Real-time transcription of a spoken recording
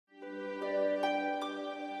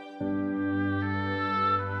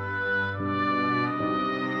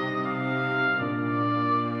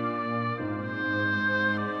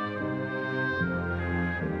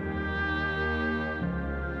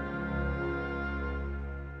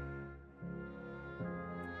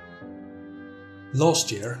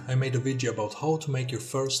Last year I made a video about how to make your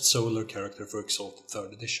first solar character for Exalted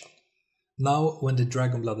Third Edition. Now, when the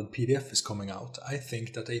Dragon-Blooded PDF is coming out, I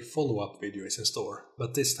think that a follow-up video is in store,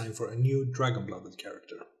 but this time for a new Dragon-Blooded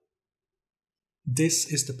character.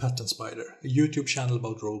 This is the Pattern Spider, a YouTube channel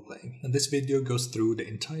about role-playing, and this video goes through the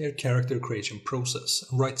entire character creation process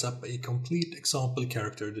and writes up a complete example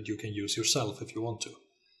character that you can use yourself if you want to.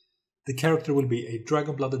 The character will be a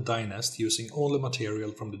Dragon-Blooded Dynast using only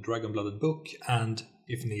material from the Dragon-Blooded book and,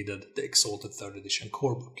 if needed, the Exalted Third Edition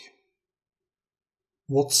core book.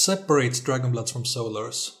 What separates Dragonbloods from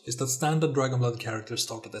Solars is that standard Dragonblood characters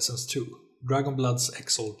start at Essence 2, Dragonblood's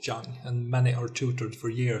Exalt Young, and many are tutored for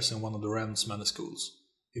years in one of the realm's many schools.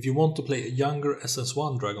 If you want to play a younger Essence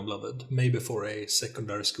 1 Dragonblooded, maybe for a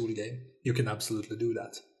secondary school game, you can absolutely do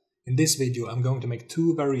that. In this video I'm going to make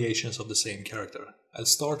two variations of the same character. I'll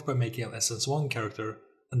start by making an Essence 1 character,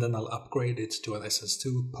 and then I'll upgrade it to an Essence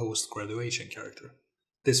 2 post-graduation character.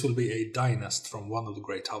 This will be a dynast from one of the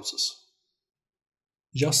great houses.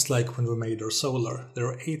 Just like when we made our Solar, there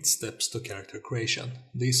are 8 steps to character creation.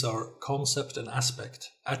 These are concept and aspect,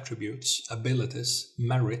 attributes, abilities,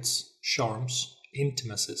 merits, charms,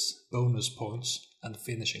 intimacies, bonus points, and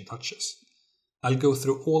finishing touches. I'll go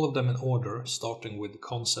through all of them in order, starting with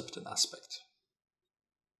concept and aspect.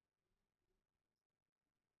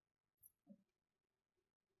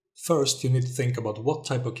 First, you need to think about what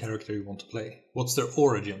type of character you want to play. What's their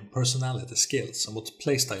origin, personality, skills, and what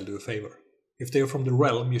playstyle do you favor? If they are from the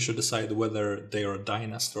realm, you should decide whether they are a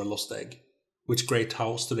dynast or a lost egg. Which great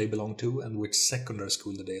house do they belong to, and which secondary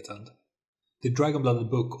school do they attend? The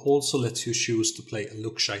Dragon-Blooded book also lets you choose to play a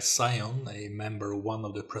Luxai Scion, a member of one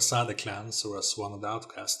of the Prasada clans, or as one of the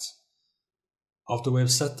outcasts. After we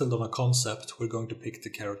have settled on a concept, we're going to pick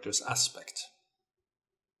the character's aspect.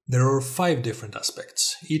 There are 5 different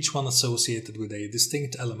aspects, each one associated with a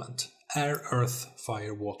distinct element: air, earth,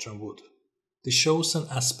 fire, water and wood. The chosen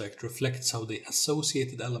aspect reflects how the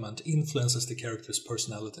associated element influences the character's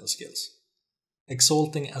personality and skills.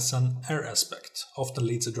 Exalting as an air aspect often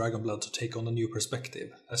leads a Dragonblood to take on a new perspective,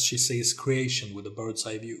 as she sees creation with a bird's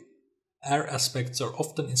eye view. Air aspects are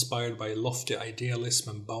often inspired by lofty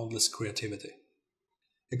idealism and boundless creativity.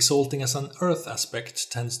 Exalting as an earth aspect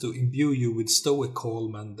tends to imbue you with stoic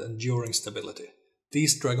calm and enduring stability.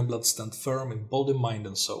 These Dragonbloods stand firm in body, mind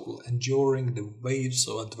and soul, enduring the waves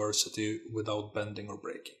of adversity without bending or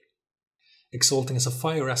breaking. Exalting as a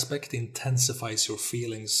fire aspect intensifies your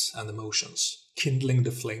feelings and emotions, kindling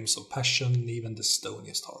the flames of passion in even the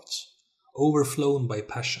stoniest hearts. Overflown by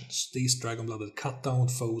passions, these Dragonblooded cut down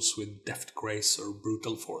foes with deft grace or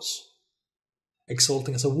brutal force.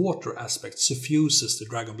 Exalting as a water aspect suffuses the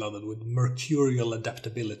Dragonblooded with mercurial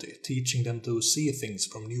adaptability, teaching them to see things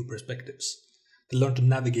from new perspectives. They learn to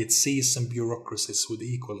navigate seas and bureaucracies with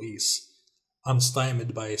equal ease,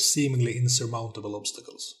 unstymied by seemingly insurmountable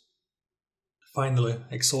obstacles. Finally,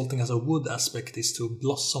 exalting as a wood aspect is to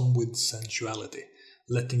blossom with sensuality,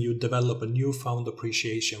 letting you develop a newfound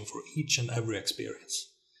appreciation for each and every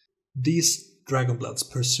experience. These Dragonbloods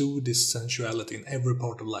pursue this sensuality in every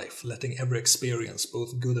part of life, letting every experience,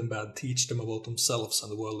 both good and bad, teach them about themselves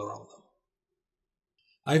and the world around them.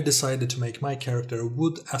 I've decided to make my character a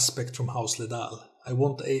wood aspect from House Ledal. I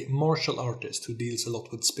want a martial artist who deals a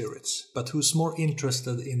lot with spirits, but who's more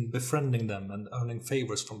interested in befriending them and earning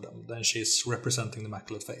favors from them than she is representing the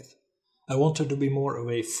Immaculate Faith. I want her to be more of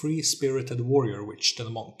a free-spirited warrior witch than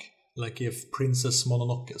a monk, like if Princess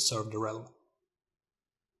Mononoke served the realm.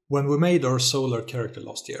 When we made our Solar character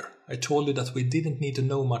last year, I told you that we didn't need to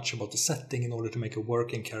know much about the setting in order to make a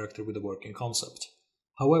working character with a working concept.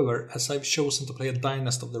 However, as I've chosen to play a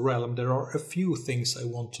dynast of the realm, there are a few things I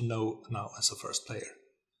want to know now as a first player.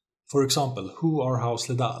 For example, who are House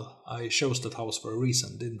Ledal? I chose that house for a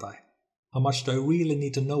reason, didn't I? How much do I really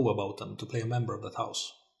need to know about them to play a member of that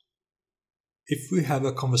house? If we have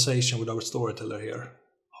a conversation with our storyteller here,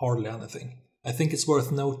 hardly anything. I think it's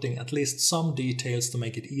worth noting at least some details to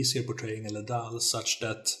make it easier portraying a Ledal, such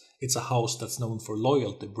that it's a house that's known for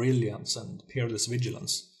loyalty, brilliance and peerless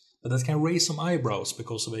vigilance, but that can raise some eyebrows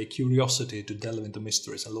because of a curiosity to delve into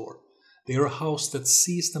mysteries and lore. They are a house that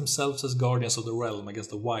sees themselves as guardians of the realm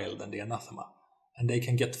against the wild and the anathema, and they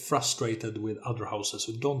can get frustrated with other houses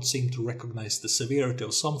who don't seem to recognize the severity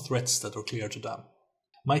of some threats that are clear to them.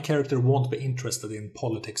 My character won't be interested in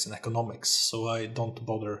politics and economics, so I don't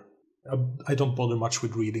bother much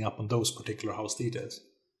with reading up on those particular house details.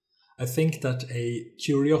 I think that a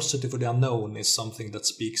curiosity for the unknown is something that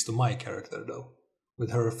speaks to my character though,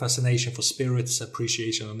 with her fascination for spirits,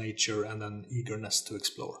 appreciation of nature and an eagerness to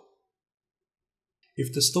explore.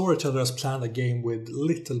 If the storyteller has planned a game with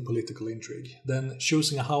little political intrigue, then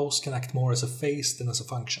choosing a house can act more as a phase than as a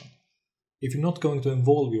function. If you're not going to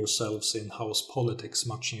involve yourselves in house politics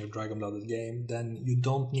much in your Dragonblooded game, then you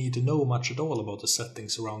don't need to know much at all about the setting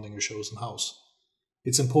surrounding your chosen house.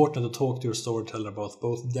 It's important to talk to your storyteller about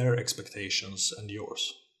both their expectations and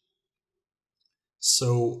yours.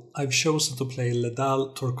 So, I've chosen to play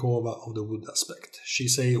Ledal Torkova of the Wood aspect.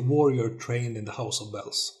 She's a warrior trained in the House of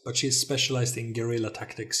Bells, but she's specialized in guerrilla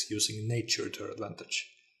tactics using nature to her advantage.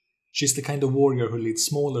 She's the kind of warrior who leads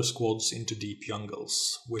smaller squads into deep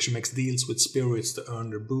jungles, where she makes deals with spirits to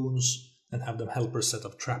earn their boons and have them help her set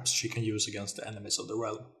up traps she can use against the enemies of the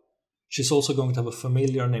realm. She's also going to have a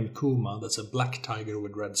familiar named Kuma that's a black tiger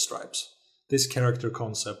with red stripes. This character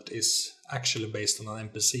concept is actually based on an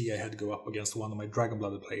NPC I had go up against one of my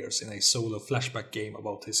Dragonblooded players in a solo flashback game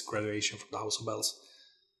about his graduation from the House of Bells.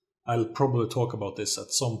 I'll probably talk about this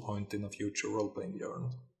at some point in a future role-playing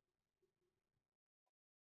journal.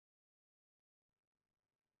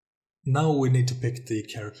 Now we need to pick the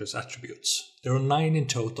character's attributes. There are 9 in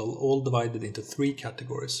total, all divided into 3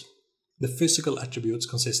 categories. The physical attributes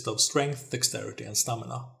consist of strength, dexterity and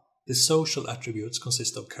stamina. The social attributes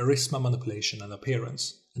consist of charisma, manipulation and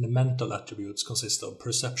appearance, and the mental attributes consist of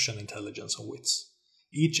perception, intelligence and wits.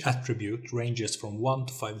 Each attribute ranges from 1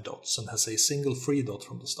 to 5 dots and has a single free dot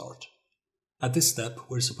from the start. At this step,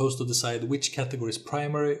 we're supposed to decide which category is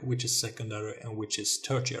primary, which is secondary and which is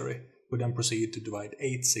tertiary. We then proceed to divide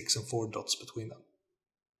 8, 6 and 4 dots between them.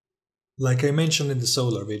 Like I mentioned in the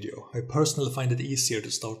Solar video, I personally find it easier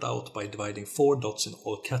to start out by dividing 4 dots in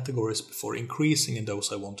all categories before increasing in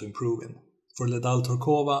those I want to improve in. For Ledal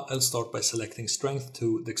Torkova, I'll start by selecting Strength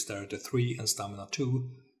 2, Dexterity 3 and Stamina 2.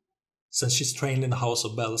 Since she's trained in the House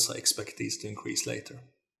of Bells, I expect these to increase later.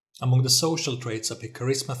 Among the social traits I pick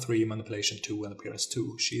Charisma 3, Manipulation 2 and Appearance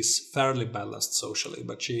 2. She's fairly balanced socially,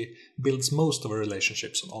 but she builds most of her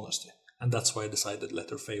relationships on honesty, and that's why I decided to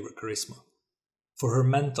let her favor Charisma. For her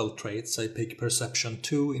mental traits, I pick Perception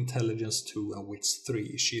 2, Intelligence 2 and Wits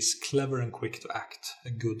 3. She's clever and quick to act,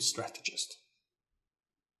 a good strategist.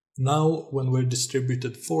 Now, when we're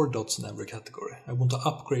distributed 4 dots in every category, I want to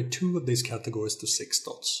upgrade 2 of these categories to 6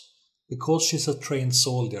 dots. Because she's a trained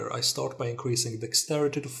soldier, I start by increasing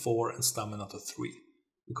Dexterity to 4 and Stamina to 3.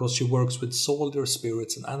 Because she works with soldier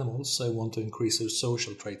spirits and animals, I want to increase her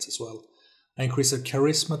social traits as well. I increase her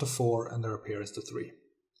Charisma to 4 and her Appearance to 3.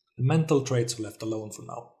 The mental traits are left alone for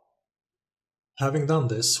now. Having done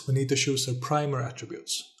this, we need to choose her primary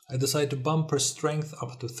attributes. I decide to bump her strength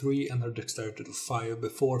up to 3 and her dexterity to 5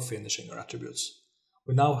 before finishing her attributes.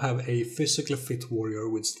 We now have a physically fit warrior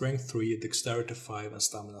with strength 3, dexterity 5 and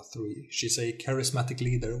stamina 3. She's a charismatic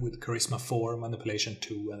leader with charisma 4, manipulation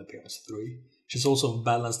 2 and appearance 3. She's also of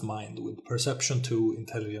balanced mind with perception 2,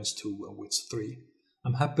 intelligence 2 and wits 3.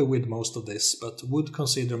 I'm happy with most of this, but would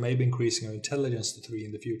consider maybe increasing her intelligence to 3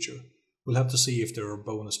 in the future. We'll have to see if there are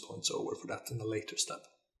bonus points over for that in a later step.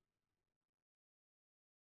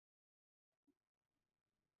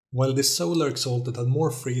 While this Solar Exalted had more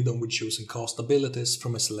freedom with choosing cast abilities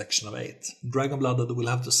from a selection of 8, Dragonblooded will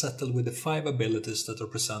have to settle with the 5 abilities that are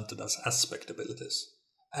presented as aspect abilities.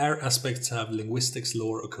 Air aspects have linguistics,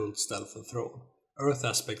 lore, occult, stealth and throne. Earth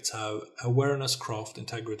aspects have awareness, craft,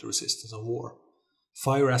 integrity, resistance and war.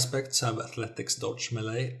 Fire aspects have athletics, dodge,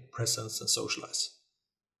 melee, presence and socialize.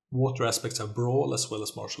 Water aspects have brawl as well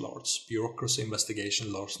as martial arts, bureaucracy,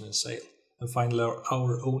 investigation, larceny and sale. And finally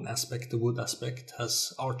our own aspect, the wood aspect,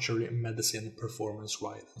 has archery, medicine, performance,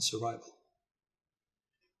 ride and survival.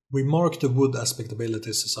 We mark the wood aspect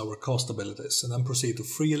abilities as our cast abilities and then proceed to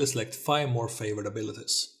freely select 5 more favored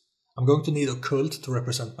abilities. I'm going to need occult to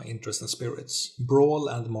represent my interest in spirits. Brawl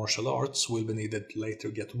and martial arts will be needed to later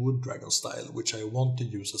get wood dragon style, which I want to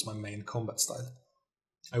use as my main combat style.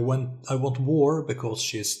 I want war because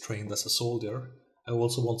she is trained as a soldier. I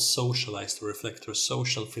also want socialize to reflect her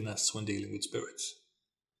social finesse when dealing with spirits.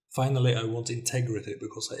 Finally, I want integrity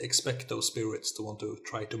because I expect those spirits to want to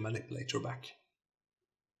try to manipulate her back.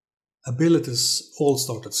 Abilities all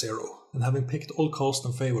start at 0, and having picked all cast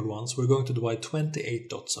and favored ones, we're going to divide 28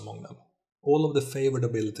 dots among them. All of the favored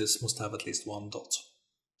abilities must have at least 1 dot.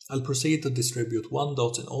 I'll proceed to distribute 1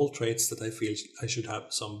 dot in all traits that I feel I should have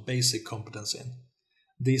some basic competence in.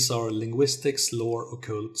 These are linguistics, lore,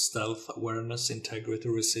 occult, stealth, awareness, integrity,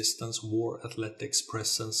 resistance, war, athletics,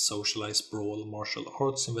 presence, socialize, brawl, martial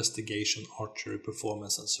arts, investigation, archery,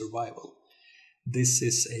 performance and survival. This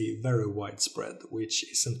is a very wide spread, which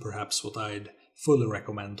isn't perhaps what I'd fully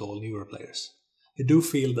recommend to all newer players. I do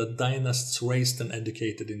feel that dynasts raised and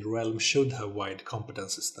educated in the realm should have wide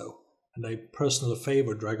competences though. and I personally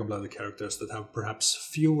favor dragon-blooded characters that have perhaps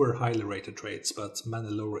fewer highly rated traits but many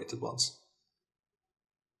low rated ones.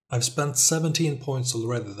 I've spent 17 points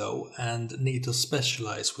already though, and need to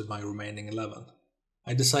specialize with my remaining 11.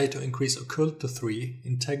 I decide to increase Occult to 3,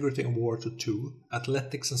 Integrity and War to 2,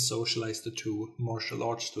 Athletics and Socialize to 2, Martial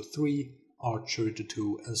Arts to 3, Archery to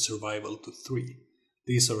 2, and Survival to 3.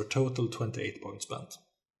 These are a total 28 points spent.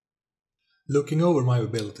 Looking over my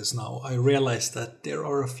abilities now, I realize that there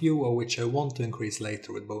are a few of which I want to increase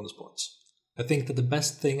later with bonus points. I think that the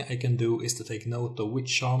best thing I can do is to take note of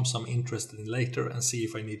which charms I'm interested in later and see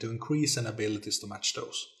if I need to increase any abilities to match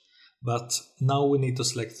those. But now we need to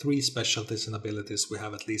select 3 specialties and abilities we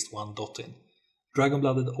have at least 1 dot in.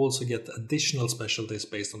 Dragon-blooded also get additional specialties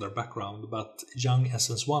based on their background, but young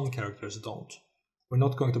Essence 1 characters don't. We're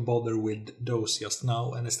not going to bother with those just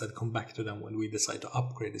now and instead come back to them when we decide to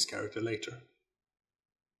upgrade this character later.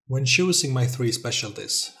 When choosing my 3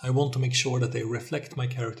 specialties, I want to make sure that they reflect my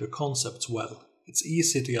character concepts well. It's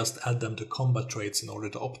easy to just add them to combat traits in order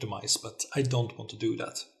to optimize, but I don't want to do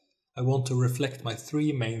that. I want to reflect my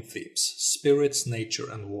 3 main themes: spirits, nature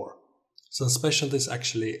and war. Since specialties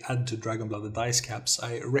actually add to dragon-blooded dice caps,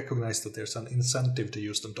 I recognize that there's an incentive to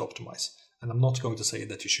use them to optimize, and I'm not going to say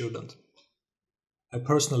that you shouldn't. I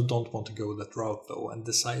personally don't want to go that route though, and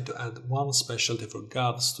decide to add 1 specialty for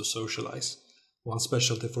gods to socialize, 1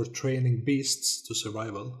 specialty for training beasts to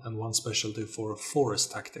survival, and 1 specialty for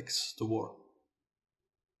forest tactics to war.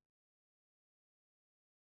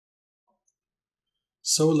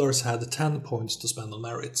 Solars had 10 points to spend on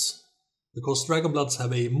merits. Because Dragonbloods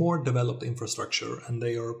have a more developed infrastructure and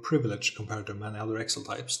they are privileged compared to many other Exile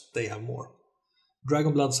types, they have more.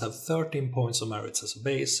 Dragonbloods have 13 points of merits as a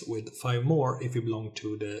base, with 5 more if you belong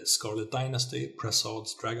to the Scarlet Dynasty,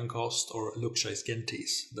 Prasad's Dragoncast, or Luxia's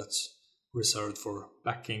Gentis. That's reserved for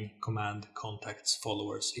backing, command, contacts,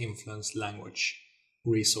 followers, influence, language,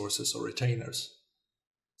 resources, or retainers.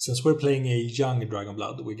 Since we're playing a young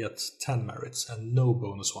Dragonblood, we get 10 merits and no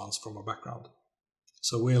bonus ones from our background.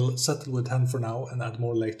 So we'll settle with 10 for now and add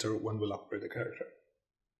more later when we'll upgrade the character.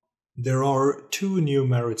 There are 2 new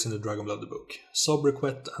merits in the Dragonblood book,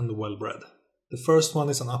 Sobriquet and Wellbred. The first one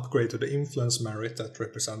is an upgrade to the Influence merit that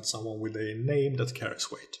represents someone with a name that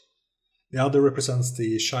carries weight. The other represents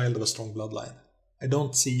the child of a strong bloodline. I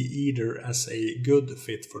don't see either as a good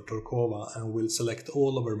fit for Torkova and will select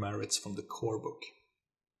all of her merits from the core book.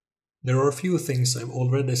 There are a few things I've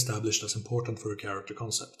already established as important for a character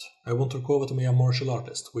concept. I want Torkova to be a martial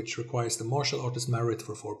artist, which requires the martial artist merit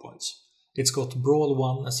for 4 points. It's got Brawl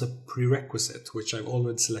 1 as a prerequisite, which I've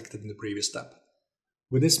already selected in the previous step.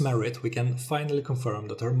 With this merit, we can finally confirm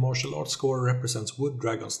that her martial arts score represents Wood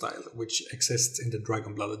Dragon style, which exists in the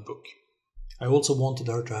Dragon-blooded book. I also wanted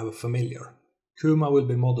her to have a familiar. Kuma will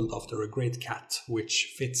be modeled after a great cat,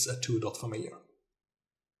 which fits a 2-dot familiar.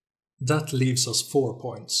 That leaves us 4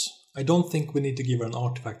 points. I don't think we need to give her an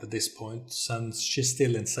artifact at this point, since she's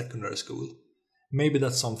still in secondary school. Maybe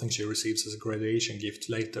that's something she receives as a graduation gift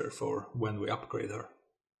later for when we upgrade her.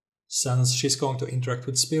 Since she's going to interact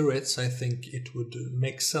with spirits, I think it would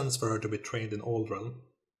make sense for her to be trained in Old Realm.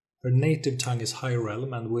 Her native tongue is High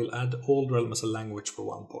Realm, and we'll add Old Realm as a language for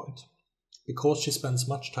 1 point. Because she spends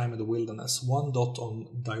much time in the wilderness, 1 dot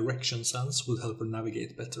on direction sense will help her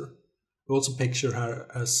navigate better. We also picture her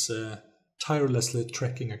as tirelessly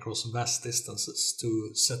trekking across vast distances to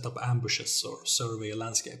set up ambushes or survey a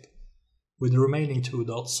landscape. With the remaining 2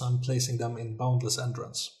 dots, I'm placing them in Boundless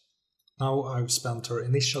Endurance. Now I've spent her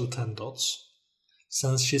initial 10 dots.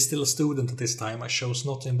 Since she's still a student at this time, I chose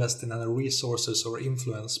not to invest in any resources or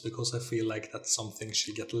influence because I feel like that's something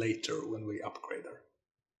she'll get later when we upgrade her.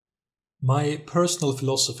 My personal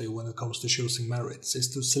philosophy when it comes to choosing merits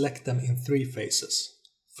is to select them in 3 phases.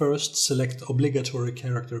 First, select obligatory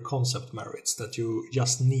character concept merits that you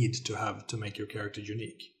just need to have to make your character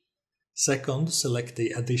unique. Second, select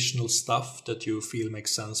the additional stuff that you feel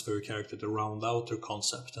makes sense for your character to round out your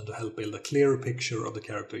concept and to help build a clearer picture of the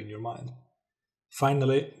character in your mind.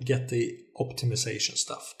 Finally, get the optimization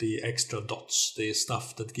stuff, the extra dots, the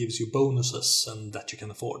stuff that gives you bonuses and that you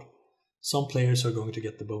can afford. Some players are going to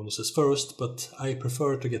get the bonuses first, but I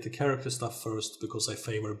prefer to get the character stuff first because I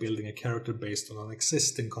favor building a character based on an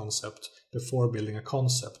existing concept before building a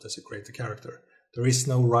concept as you create a character. There is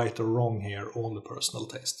no right or wrong here, only personal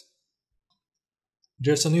taste.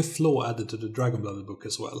 There's a new flaw added to the Dragon-blooded book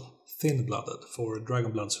as well, Thin-blooded, for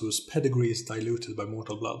Dragonbloods whose pedigree is diluted by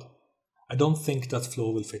mortal blood. I don't think that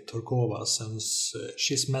flaw will fit Torkova, since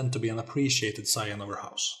she's meant to be an appreciated scion of her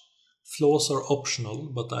house. Flaws are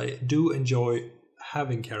optional, but I do enjoy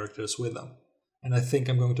having characters with them, and I think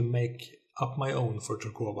I'm going to make up my own for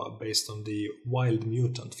Torkova based on the wild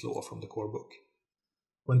mutant flaw from the core book.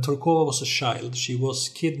 When Torkova was a child, she was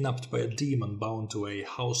kidnapped by a demon bound to a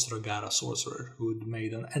House Ragara sorcerer who'd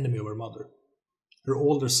made an enemy of her mother. Her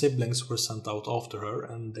older siblings were sent out after her,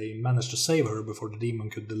 and they managed to save her before the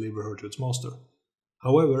demon could deliver her to its master.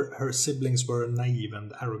 However, her siblings were naive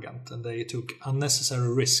and arrogant, and they took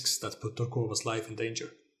unnecessary risks that put Torkova's life in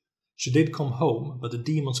danger. She did come home, but the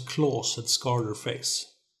demon's claws had scarred her face.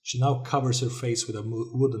 She now covers her face with a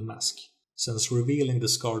wooden mask, since revealing the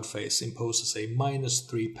scarred face imposes a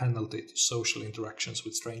 -3 penalty to social interactions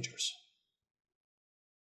with strangers.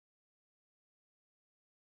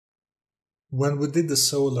 When we did the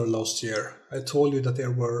Solar last year, I told you that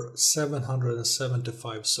there were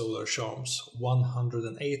 775 Solar charms,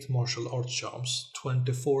 108 martial arts charms,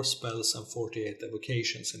 24 spells and 48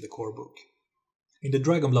 evocations in the core book. In the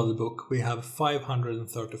Dragonblood book we have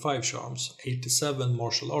 535 charms, 87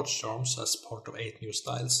 martial arts charms as part of 8 new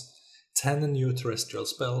styles, 10 new terrestrial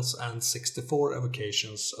spells and 64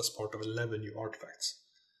 evocations as part of 11 new artifacts.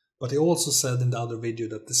 But he also said in the other video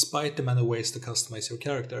that despite the many ways to customize your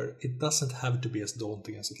character, it doesn't have to be as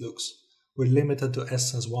daunting as it looks. We're limited to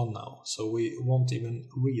Essence 1 now, so we won't even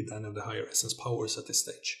read any of the higher Essence powers at this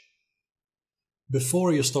stage.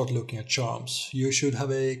 Before you start looking at charms, you should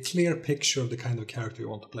have a clear picture of the kind of character you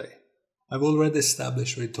want to play. I've already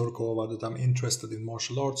established with Torkova that I'm interested in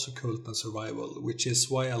martial arts, occult and survival, which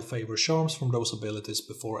is why I'll favor charms from those abilities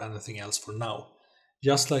before anything else for now.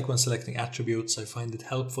 Just like when selecting attributes, I find it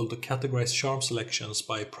helpful to categorize charm selections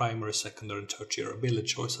by primary, secondary and tertiary ability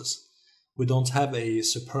choices. We don't have a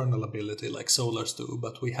supernal ability like Solars do,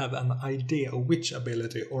 but we have an idea of which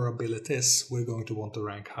ability or abilities we're going to want to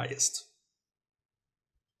rank highest.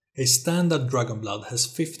 A standard Dragonblood has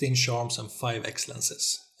 15 charms and 5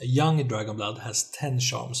 excellences. A young Dragonblood has 10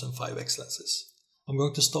 charms and 5 excellences. I'm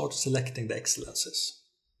going to start selecting the excellences.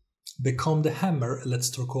 Become the Hammer lets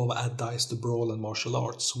Torkova add dice to Brawl and Martial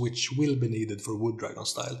Arts, which will be needed for Wood Dragon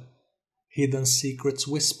style. Hidden Secrets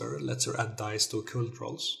Whisper lets her add dice to Occult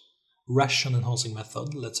rolls. Ration Enhancing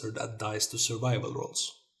Method lets her add dice to Survival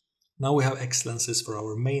rolls. Now we have excellences for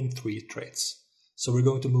our main 3 traits, so we're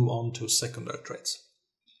going to move on to secondary traits.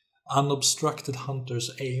 Unobstructed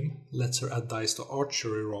Hunter's Aim lets her add dice to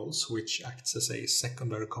Archery rolls, which acts as a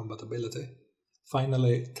secondary combat ability.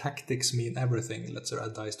 Finally, Tactics Mean Everything lets her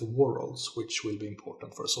add dice to War rolls, which will be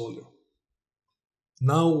important for a soldier.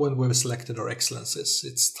 Now when we've selected our excellences,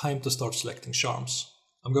 it's time to start selecting charms.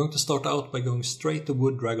 I'm going to start out by going straight to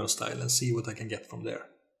Wood Dragon style and see what I can get from there.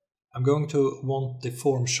 I'm going to want the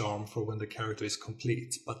Form charm for when the character is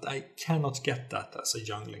complete, but I cannot get that as a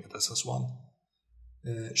youngling at Essence 1.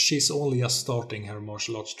 She's only just starting her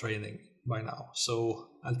martial arts training by now, so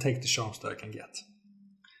I'll take the charms that I can get.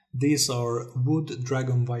 These are Wood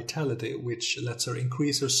Dragon Vitality, which lets her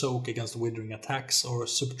increase her soak against withering attacks or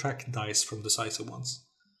subtract dice from decisive ones.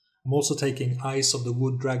 I'm also taking Eyes of the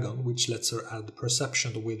Wood Dragon, which lets her add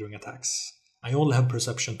Perception to withering attacks. I only have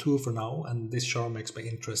Perception 2 for now, and this charm makes me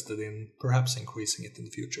interested in perhaps increasing it in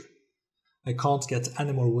the future. I can't get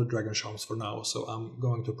any more Wood Dragon charms for now, so I'm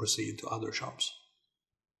going to proceed to other charms.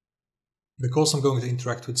 Because I'm going to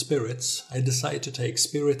interact with spirits, I decide to take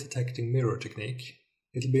Spirit Detecting Mirror technique.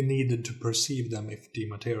 It'll be needed to perceive them if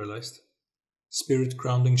dematerialized. Spirit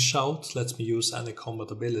Grounding Shout lets me use any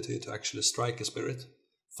combat ability to actually strike a spirit.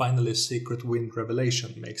 Finally, Secret Wind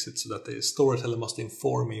Revelation makes it so that the storyteller must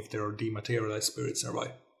inform me if there are dematerialized spirits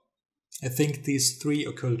nearby. I think these 3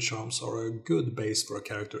 occult charms are a good base for a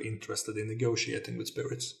character interested in negotiating with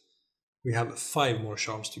spirits. We have 5 more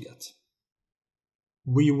charms to get.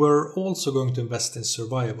 We were also going to invest in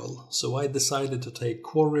survival, so I decided to take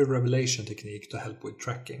Quarry Revelation technique to help with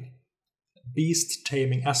tracking. Beast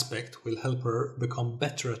Taming Aspect will help her become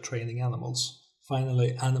better at training animals.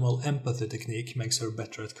 Finally, Animal Empathy technique makes her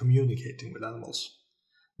better at communicating with animals.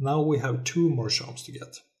 Now we have 2 more charms to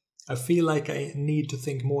get. I feel like I need to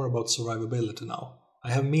think more about survivability now.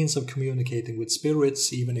 I have means of communicating with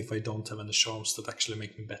spirits even if I don't have any charms that actually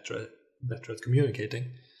make me better at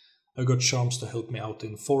communicating. I've got charms to help me out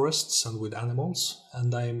in forests and with animals,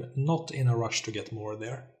 and I'm not in a rush to get more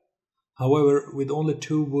there. However, with only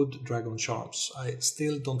 2 Wood Dragon charms, I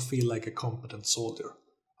still don't feel like a competent soldier.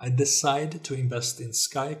 I decide to invest in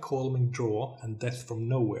Sky Calming Draw and Death from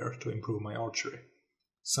Nowhere to improve my archery.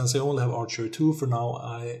 Since I only have Archery 2 for now,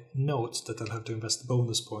 I note that I'll have to invest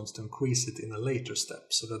bonus points to increase it in a later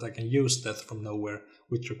step, so that I can use Death from Nowhere,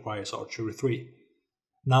 which requires Archery 3.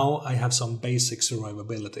 Now I have some basic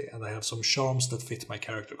survivability and I have some charms that fit my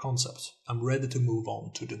character concept. I'm ready to move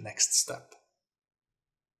on to the next step.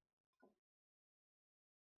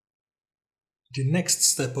 The next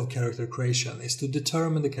step of character creation is to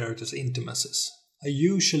determine the character's intimacies. I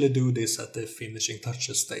usually do this at the finishing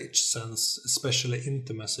touches stage, since especially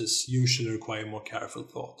intimacies usually require more careful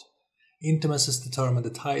thought. Intimacies determine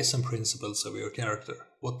the ties and principles of your character.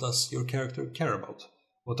 What does your character care about?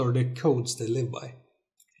 What are the codes they live by?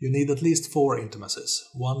 You need at least 4 intimacies,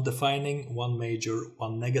 1 defining, 1 major,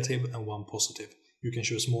 1 negative and 1 positive. You can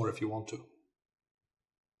choose more if you want to.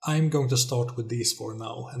 I'm going to start with these 4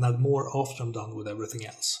 now and add more after I'm done with everything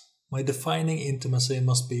else. My defining intimacy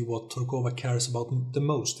must be what Torkova cares about the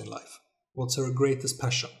most in life. What's her greatest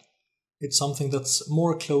passion? It's something that's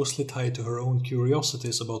more closely tied to her own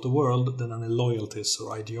curiosities about the world than any loyalties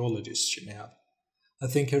or ideologies she may have. I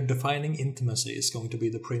think her defining intimacy is going to be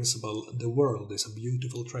the principle the world is a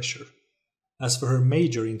beautiful treasure. As for her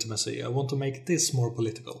major intimacy, I want to make this more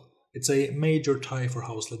political. It's a major tie for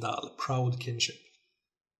House Ledal, proud kinship.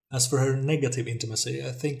 As for her negative intimacy,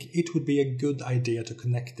 I think it would be a good idea to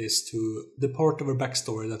connect this to the part of her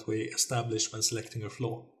backstory that we established when selecting her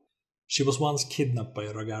flaw. She was once kidnapped by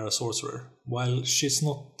a Ragara sorcerer. While she's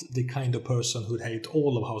not the kind of person who'd hate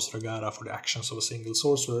all of House Ragara for the actions of a single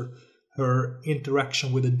sorcerer, her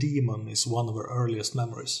interaction with a demon is one of her earliest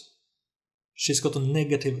memories. She's got a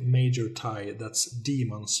negative major tie that's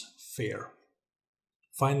demons' fear.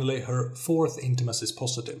 Finally, her 4th intimacy is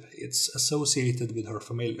positive. It's associated with her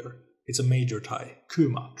familiar. It's a major tie,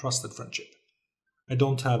 Kuma, trusted friendship. I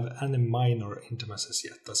don't have any minor intimacies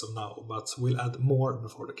yet as of now, but we'll add more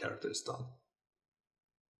before the character is done.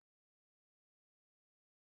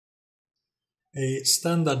 A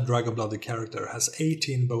standard Dragon-blooded character has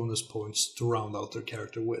 18 bonus points to round out their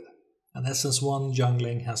character with. An Essence 1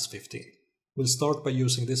 Youngling has 15. We'll start by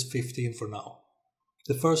using this 15 for now.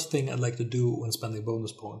 The first thing I'd like to do when spending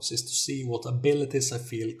bonus points is to see what abilities I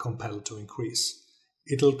feel compelled to increase.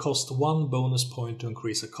 It'll cost 1 bonus point to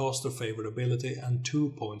increase a caster favored ability and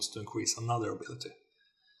 2 points to increase another ability.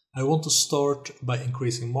 I want to start by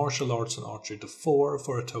increasing martial arts and archery to 4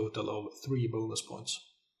 for a total of 3 bonus points.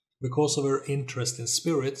 Because of her interest in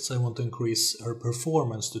spirits, I want to increase her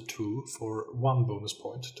performance to 2 for 1 bonus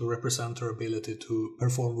point to represent her ability to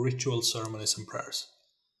perform ritual ceremonies and prayers.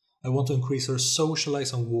 I want to increase her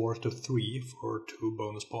socialize and war to 3 for 2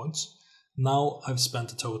 bonus points. Now I've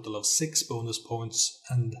spent a total of 6 bonus points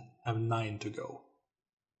and have 9 to go.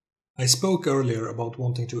 I spoke earlier about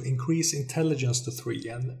wanting to increase intelligence to 3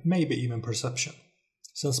 and maybe even perception.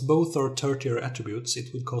 Since both are tertiary attributes,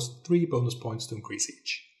 it would cost 3 bonus points to increase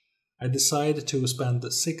each. I decided to spend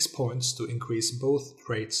 6 points to increase both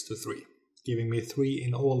traits to 3, giving me 3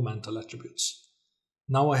 in all mental attributes.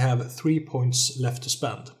 Now I have 3 points left to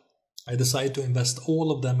spend. I decided to invest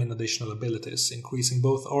all of them in additional abilities, increasing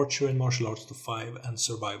both archery and martial arts to 5 and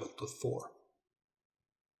survival to 4.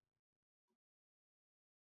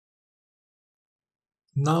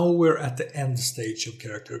 Now we're at the end stage of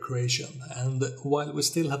character creation, and while we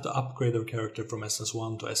still have to upgrade our character from Essence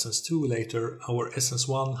 1 to Essence 2 later, our Essence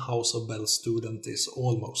 1 House of Bell student is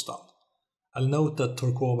almost done. I'll note that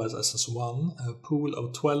Torkova has Essence 1, a pool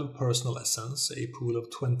of 12 personal essence, a pool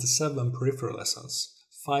of 27 peripheral essence,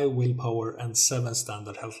 5 willpower and 7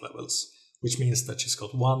 standard health levels, which means that she's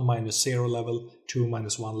got 1 -0 level, 2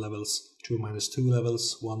 -1 levels, 2 -2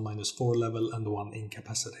 levels, 1 -4 level and 1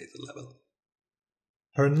 incapacitated level.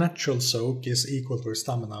 Her natural soak is equal to her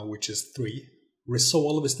stamina, which is 3.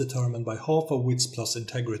 Resolve is determined by half of wits plus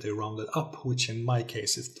integrity rounded up, which in my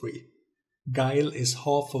case is 3. Guile is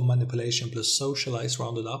half of manipulation plus socialize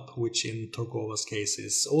rounded up, which in Torkova's case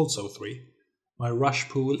is also 3. My rush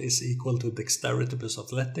pool is equal to dexterity plus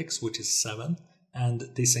athletics, which is 7,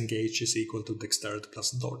 and disengage is equal to dexterity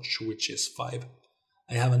plus dodge, which is 5.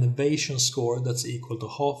 I have an evasion score that's equal to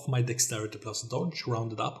half my dexterity plus dodge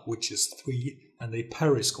rounded up, which is 3, and a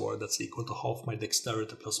parry score that's equal to half my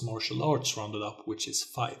dexterity plus martial arts rounded up, which is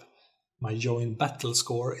 5. My join battle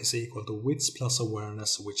score is equal to wits plus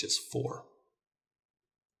awareness, which is 4.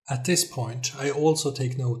 At this point, I also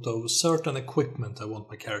take note of certain equipment I want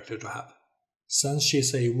my character to have. Since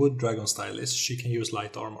she's a wood dragon stylist, she can use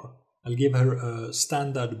light armor. I'll give her a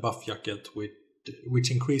standard buff jacket which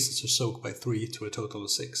increases her soak by 3 to a total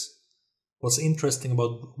of 6. What's interesting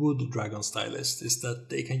about wood dragon stylists is that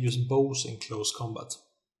they can use bows in close combat.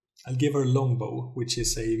 I'll give her a longbow, which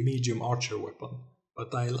is a medium archer weapon,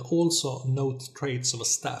 but I'll also note traits of a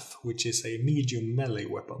staff, which is a medium melee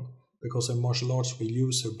weapon, because her martial arts will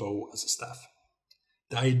use her bow as a staff.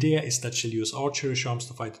 The idea is that she'll use archery charms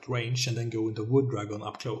to fight at range and then go into wood dragon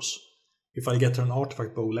up close. If I get her an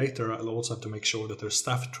artifact bow later, I'll also have to make sure that her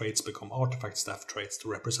staff traits become artifact staff traits to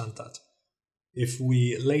represent that. If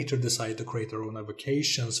we later decide to create our own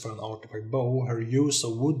evocations for an artifact bow, her use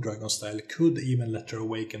of Wood Dragon style could even let her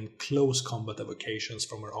awaken close combat evocations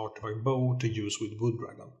from her artifact bow to use with Wood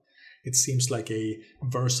Dragon. It seems like a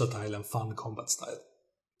versatile and fun combat style.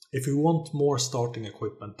 If you want more starting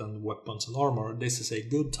equipment than weapons and armor, this is a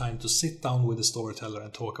good time to sit down with the storyteller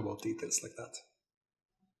and talk about details like that.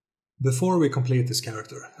 Before we complete this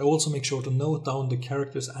character, I also make sure to note down the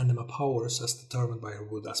character's anima powers as determined by her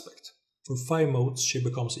wood aspect. For 5 modes, she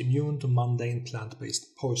becomes immune to mundane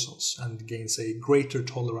plant-based poisons and gains a greater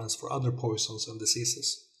tolerance for other poisons and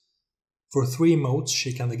diseases. For 3 modes,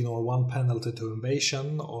 she can ignore 1 penalty to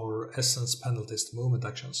invasion or essence penalties to movement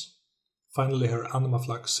actions. Finally, her Anima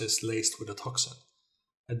Flux is laced with a toxin.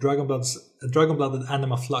 A Dragon-Blooded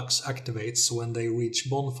Anima Flux activates when they reach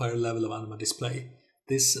bonfire level of Anima display.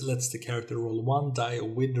 This lets the character roll 1 die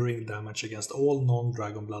of withering damage against all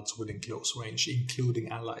non-Dragon Bloods within close range, including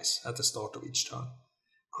allies, at the start of each turn.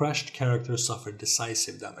 Crashed characters suffer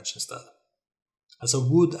decisive damage instead. As a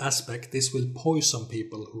wood aspect, this will poison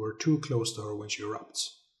people who are too close to her when she erupts.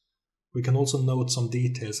 We can also note some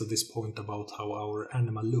details at this point about how our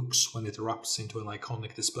anima looks when it erupts into an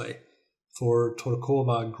iconic display. For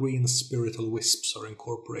Torkova, green spiritual wisps are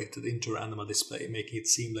incorporated into her anima display, making it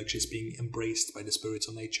seem like she's being embraced by the spirits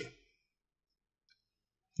of nature.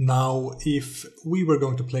 Now, if we were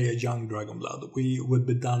going to play a young Dragonblood, we would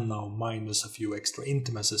be done now minus a few extra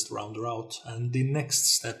intimacies to round her out, and the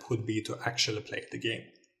next step would be to actually play the game.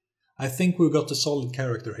 I think we've got a solid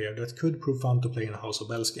character here that could prove fun to play in a House of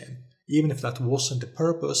Bells game. Even if that wasn't the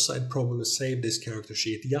purpose, I'd probably save this character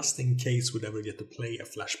sheet just in case we'd ever get to play a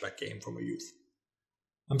flashback game from her youth.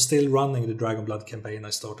 I'm still running the Dragonblood campaign I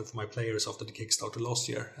started for my players after the Kickstarter last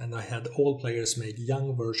year, and I had all players make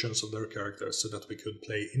young versions of their characters so that we could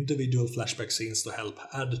play individual flashback scenes to help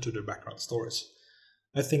add to their background stories.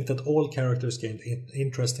 I think that all characters gained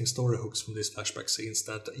interesting story hooks from these flashback scenes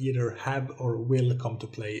that either have or will come to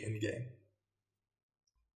play in game.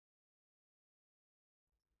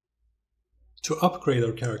 To upgrade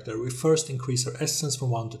our character, we first increase her essence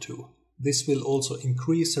from 1 to 2. This will also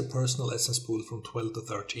increase her personal essence pool from 12 to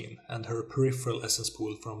 13, and her peripheral essence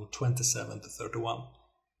pool from 27 to 31.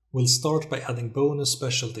 We'll start by adding bonus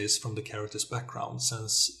specialties from the character's background.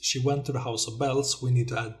 Since she went to the House of Bells, we need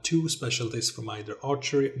to add 2 specialties from either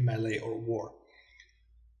archery, melee or war.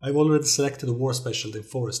 I've already selected a war specialty in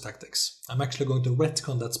Forest Tactics. I'm actually going to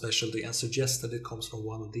retcon that specialty and suggest that it comes from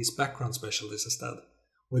one of these background specialties instead.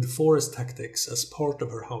 With Forest Tactics as part of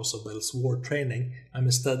her House of Bells war training, I'm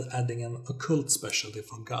instead adding an occult specialty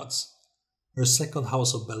for gods. Her second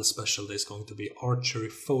House of Bells specialty is going to be Archery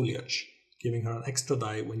Foliage, giving her an extra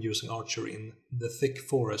die when using archery in the thick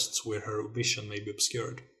forests where her vision may be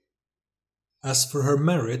obscured. As for her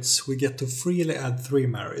merits, we get to freely add 3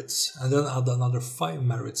 merits, and then add another 5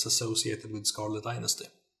 merits associated with Scarlet Dynasty.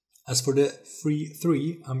 As for the free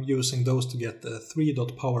 3, I'm using those to get the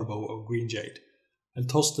 3-dot powerbow of Green Jade. I'll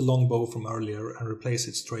toss the longbow from earlier and replace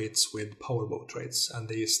its traits with powerbow traits, and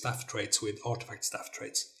the staff traits with artifact staff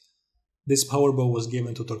traits. This powerbow was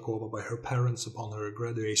given to Torkova by her parents upon her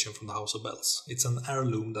graduation from the House of Bells. It's an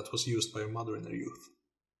heirloom that was used by her mother in her youth.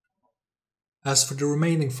 As for the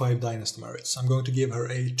remaining 5 dynasty merits, I'm going to give her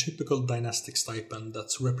a typical dynastic stipend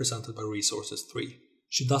that's represented by resources 3.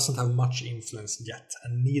 She doesn't have much influence yet,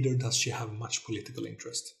 and neither does she have much political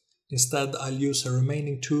interest. Instead, I'll use her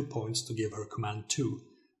remaining 2 points to give her command 2.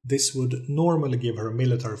 This would normally give her a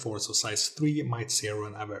military force of size 3, might 0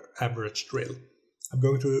 and average drill. I'm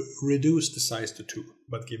going to reduce the size to 2,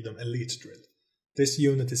 but give them elite drill. This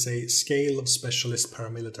unit is a scale of specialist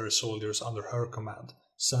paramilitary soldiers under her command.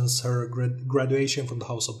 Since her graduation from the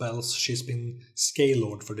House of Bells, she's been Scale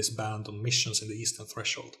Lord for this band on missions in the Eastern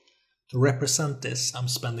Threshold. To represent this, I'm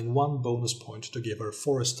spending 1 bonus point to give her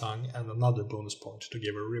Forest Tongue and another bonus point to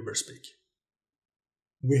give her River Speak.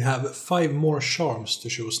 We have 5 more charms to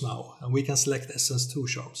choose now, and we can select Essence 2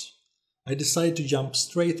 charms. I decide to jump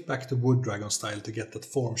straight back to Wood Dragon style to get that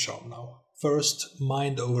form charm now. First,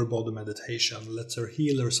 Mind over Body Meditation lets her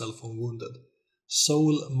heal herself when wounded.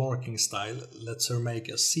 Soul Marking style lets her make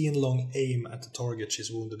a scene-long aim at the target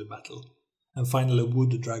she's wounded in battle. And finally,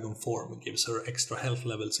 Wood Dragon form gives her extra health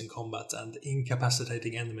levels in combat, and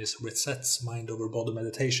incapacitating enemies resets Mind over Body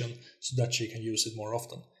Meditation so that she can use it more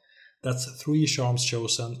often. That's 3 charms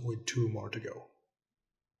chosen with 2 more to go.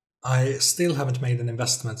 I still haven't made any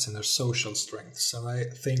investments in her social strengths, and I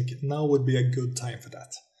think now would be a good time for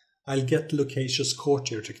that. I'll get Loquacious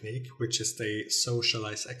Courtier technique, which is the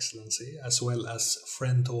socialize excellency, as well as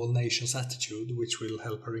Friend to all nations attitude, which will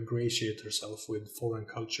help her ingratiate herself with foreign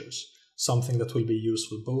cultures. Something that will be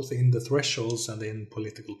useful both in the thresholds and in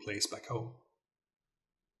political plays back home.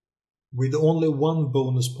 With only one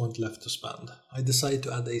bonus point left to spend, I decided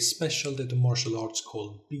to add a specialty to martial arts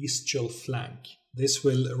called Bestial Flank. This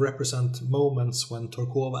will represent moments when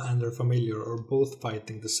Torkova and her familiar are both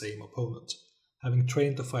fighting the same opponent. Having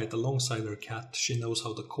trained to fight alongside her cat, she knows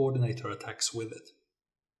how to coordinate her attacks with it.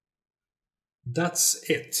 That's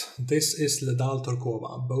it. This is Ledal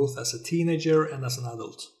Torkova, both as a teenager and as an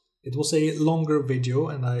adult. It was a longer video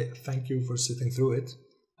and I thank you for sitting through it.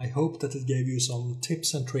 I hope that it gave you some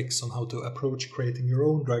tips and tricks on how to approach creating your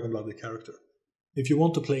own dragon-blooded character. If you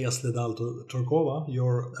want to play as Ledal Torkova,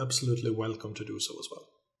 you're absolutely welcome to do so as well.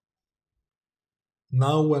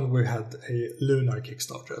 Now when we had a Lunar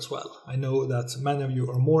Kickstarter as well, I know that many of you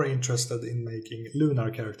are more interested in making Lunar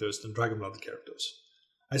characters than dragon-blooded characters.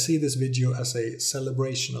 I see this video as a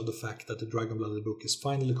celebration of the fact that the dragon-blooded book is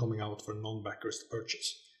finally coming out for non-backers to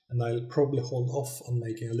purchase. And I'll probably hold off on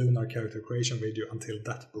making a Lunar character creation video until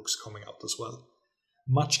that book's coming out as well.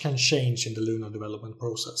 Much can change in the Lunar development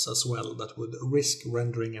process as well that would risk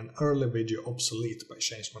rendering an early video obsolete by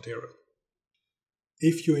changed material.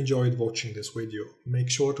 If you enjoyed watching this video, make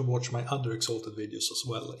sure to watch my other Exalted videos as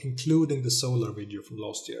well, including the Solar video from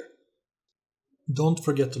last year. Don't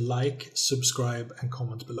forget to like, subscribe and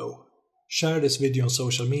comment below. Share this video on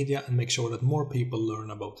social media and make sure that more people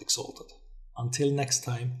learn about Exalted. Until next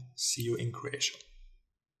time, see you in creation.